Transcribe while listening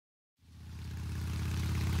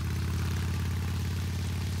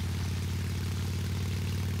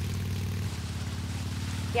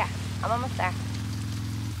I'm almost there.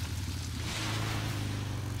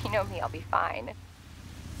 You know me, I'll be fine.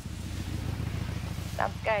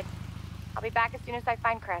 Sounds good. I'll be back as soon as I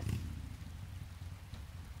find Chris.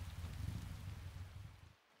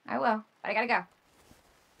 I will, but I gotta go.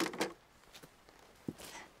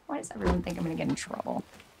 Why does everyone think I'm gonna get in trouble?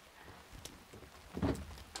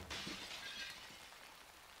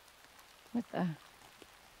 What the...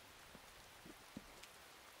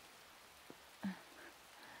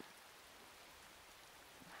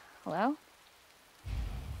 Hello?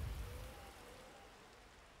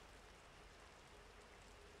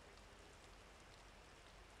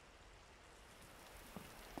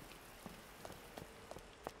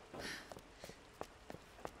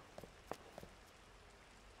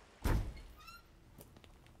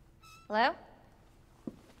 Hello?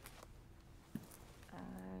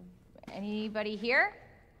 Anybody here?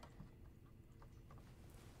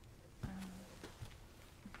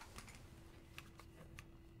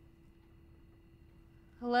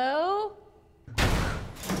 Hello?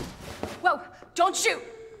 Whoa! Don't shoot!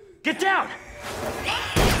 Get down!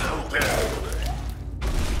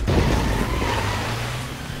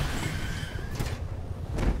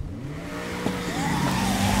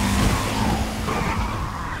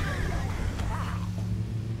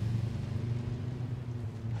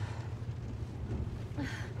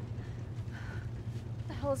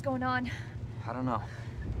 What is going on? I don't know.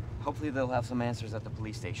 Hopefully they'll have some answers at the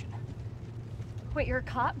police station. Wait, you're a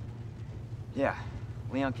cop? Yeah,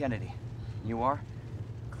 Leon Kennedy. You are?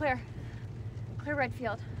 Claire. Claire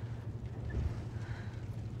Redfield.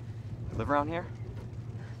 You live around here?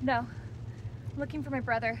 No. I'm looking for my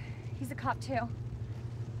brother. He's a cop too.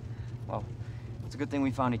 Well, it's a good thing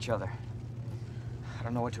we found each other. I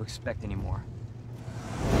don't know what to expect anymore.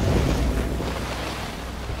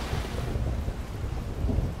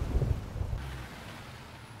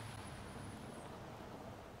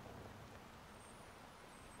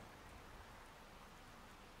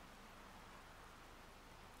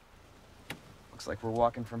 Looks like we're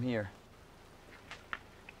walking from here.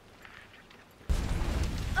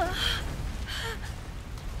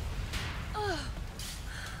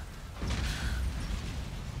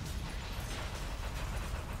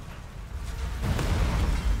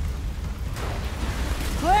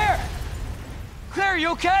 Claire! Claire, you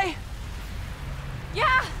okay?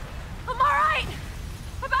 Yeah! I'm alright!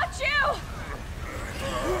 How about you?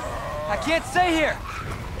 I can't stay here!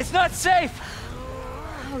 It's not safe!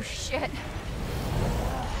 Oh, shit.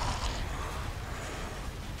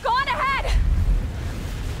 Go on ahead!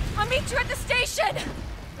 I'll meet you at the station!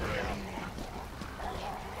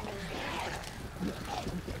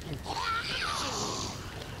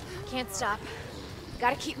 Can't stop.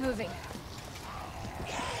 Gotta keep moving.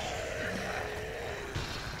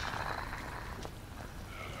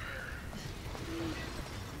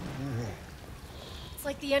 It's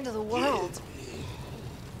like the end of the world.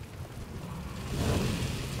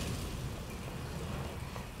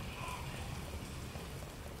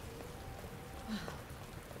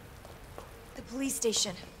 The police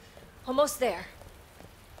station. Almost there.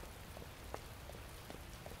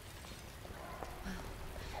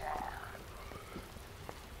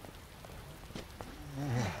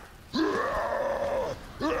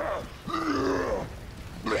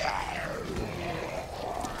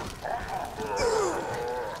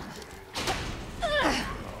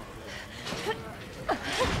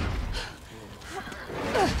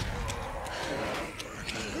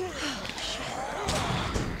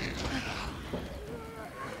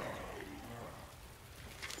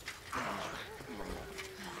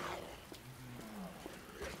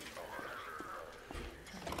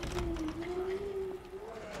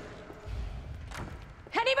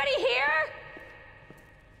 Anybody here?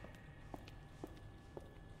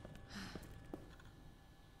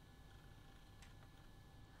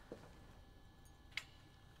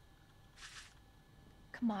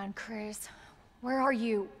 Come on, Chris. Where are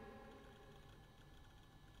you?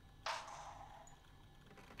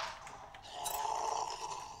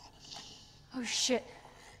 Oh shit.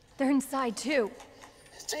 They're inside too.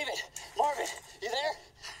 David, Marvin, you there?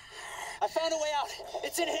 I found a way out.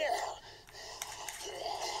 It's in here.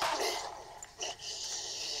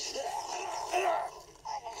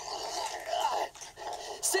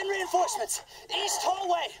 Send reinforcements. East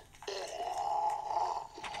hallway.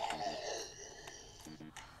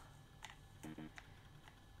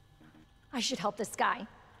 I should help this guy.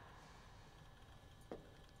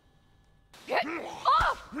 Get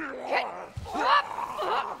off! Get up!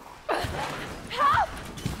 Help!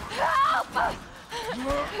 Help!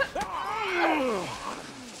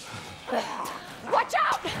 Watch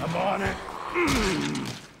out! I'm on it.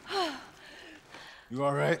 You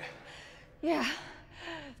all right? Yeah.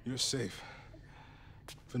 You're safe.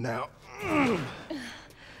 For now.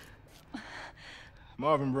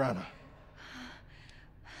 Marvin Branagh.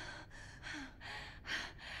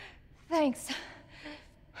 Thanks.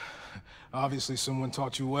 Obviously someone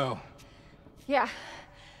taught you well. Yeah.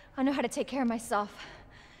 I know how to take care of myself.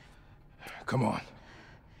 Come on.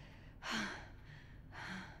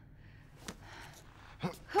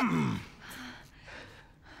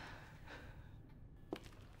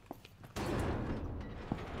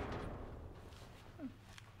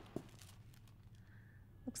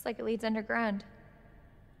 Looks like it leads underground.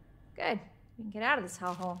 Good. We can get out of this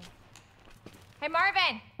hellhole. Hey,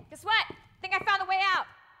 Marvin! Guess what? I think I found the way out!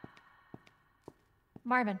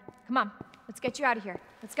 Marvin, come on. Let's get you out of here.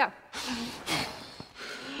 Let's go.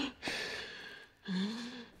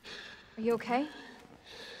 Are you okay?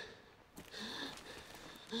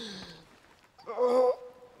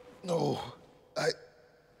 No.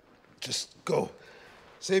 Just go.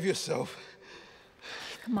 Save yourself.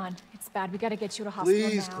 Come on. It's bad. We gotta get you to hospital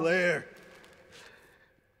Please, now. Claire.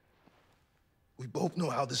 We both know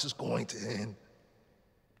how this is going to end.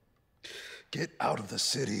 Get out of the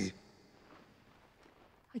city.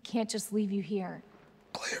 I can't just leave you here.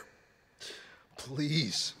 Claire,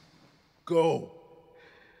 please, go.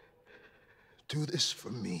 Do this for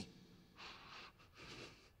me.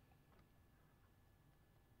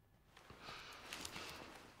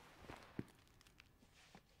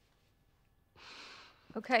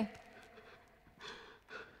 Okay.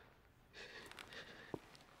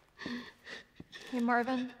 Hey,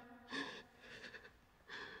 Marvin.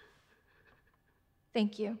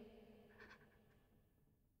 Thank you.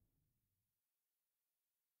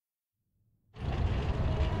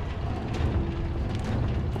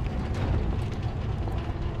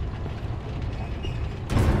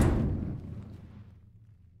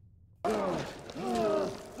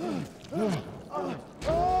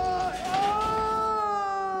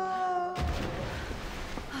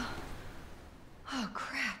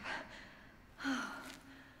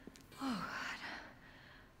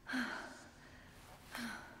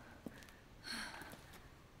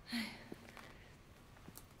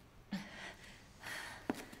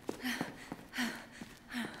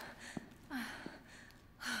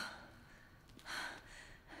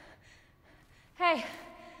 Hey,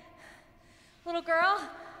 little girl.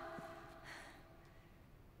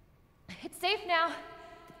 It's safe now.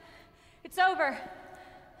 It's over.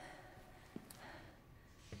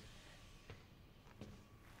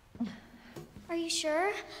 Are you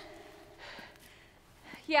sure?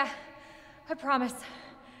 Yeah, I promise.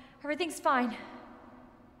 Everything's fine.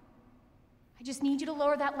 I just need you to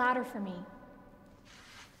lower that ladder for me.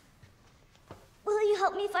 Will you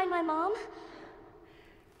help me find my mom?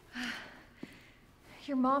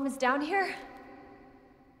 Your mom is down here?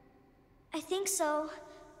 I think so.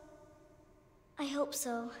 I hope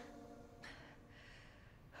so.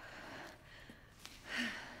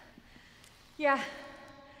 Yeah.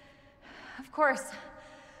 Of course.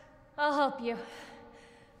 I'll help you.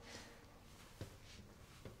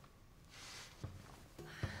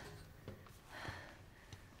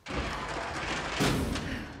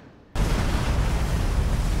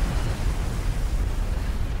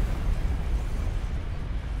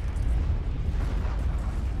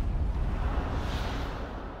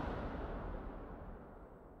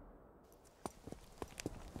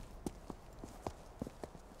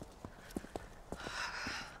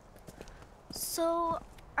 So,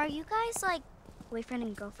 are you guys like boyfriend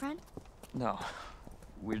and girlfriend? No,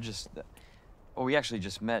 we're just... Oh, we actually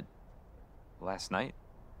just met last night.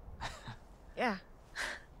 Yeah.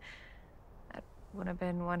 That would have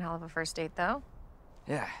been one hell of a first date, though.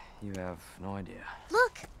 Yeah, you have no idea.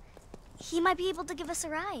 Look! He might be able to give us a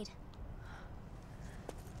ride.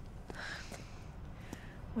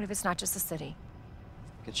 What if it's not just the city?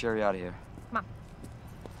 Get Sherry out of here. Come on.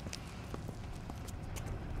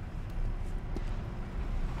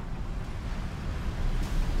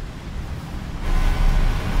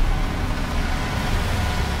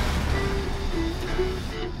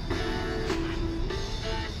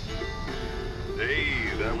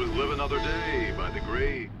 Hey, that was Live Another Day by the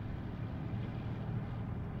great.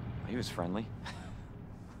 He was friendly.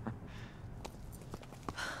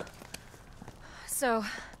 So,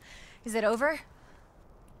 is it over?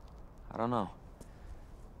 I don't know.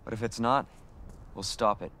 But if it's not, we'll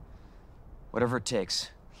stop it. Whatever it takes.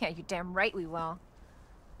 Yeah, you damn right we will.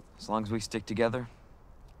 As long as we stick together,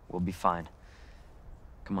 we'll be fine.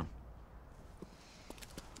 Come on.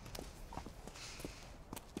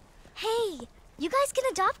 Hey, you guys can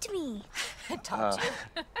adopt me. I told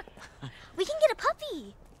you. We can get a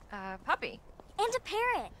puppy. Puppy. And a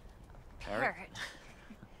parrot. Parrot?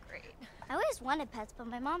 Great. I always wanted pets, but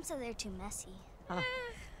my mom said they're too messy. Yeah.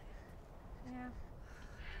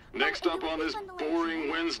 Next up on this boring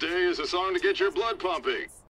Wednesday is a song to get your blood pumping.